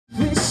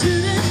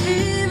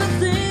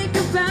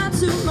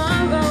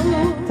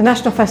The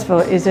National Festival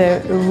is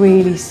a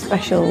really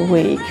special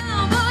week.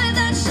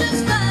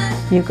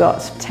 You've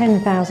got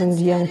 10,000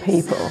 young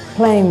people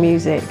playing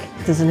music.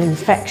 There's an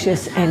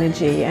infectious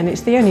energy, and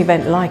it's the only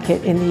event like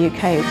it in the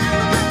UK.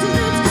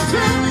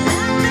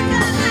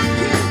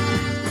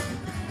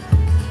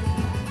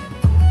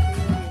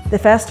 The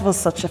festival's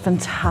such a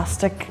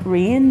fantastic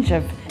range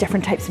of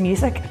different types of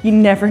music. You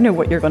never know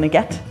what you're going to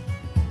get.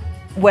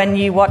 When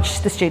you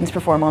watch the students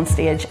perform on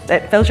stage,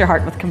 it fills your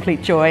heart with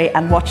complete joy,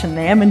 and watching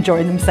them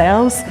enjoy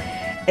themselves,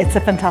 it's a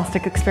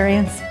fantastic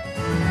experience.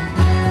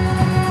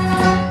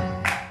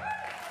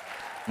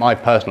 My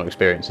personal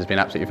experience has been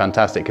absolutely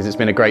fantastic because it's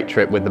been a great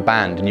trip with the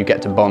band and you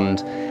get to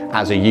bond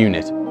as a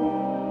unit.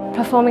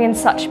 Performing in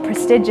such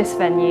prestigious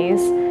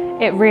venues,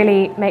 it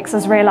really makes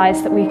us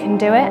realise that we can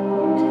do it.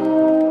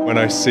 When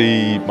I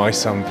see my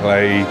son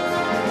play,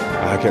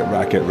 I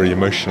get really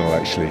emotional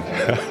actually.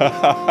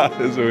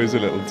 There's always a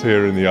little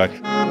tear in the eye.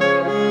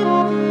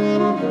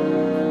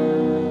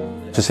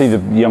 To see the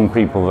young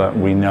people that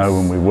we know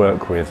and we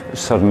work with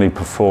suddenly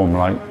perform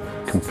like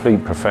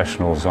complete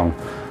professionals on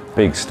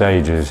big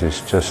stages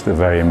is just a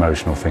very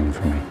emotional thing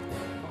for me.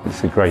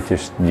 It's the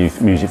greatest youth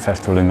music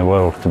festival in the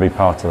world. To be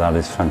part of that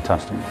is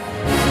fantastic.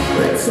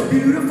 It's a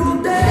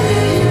beautiful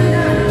day.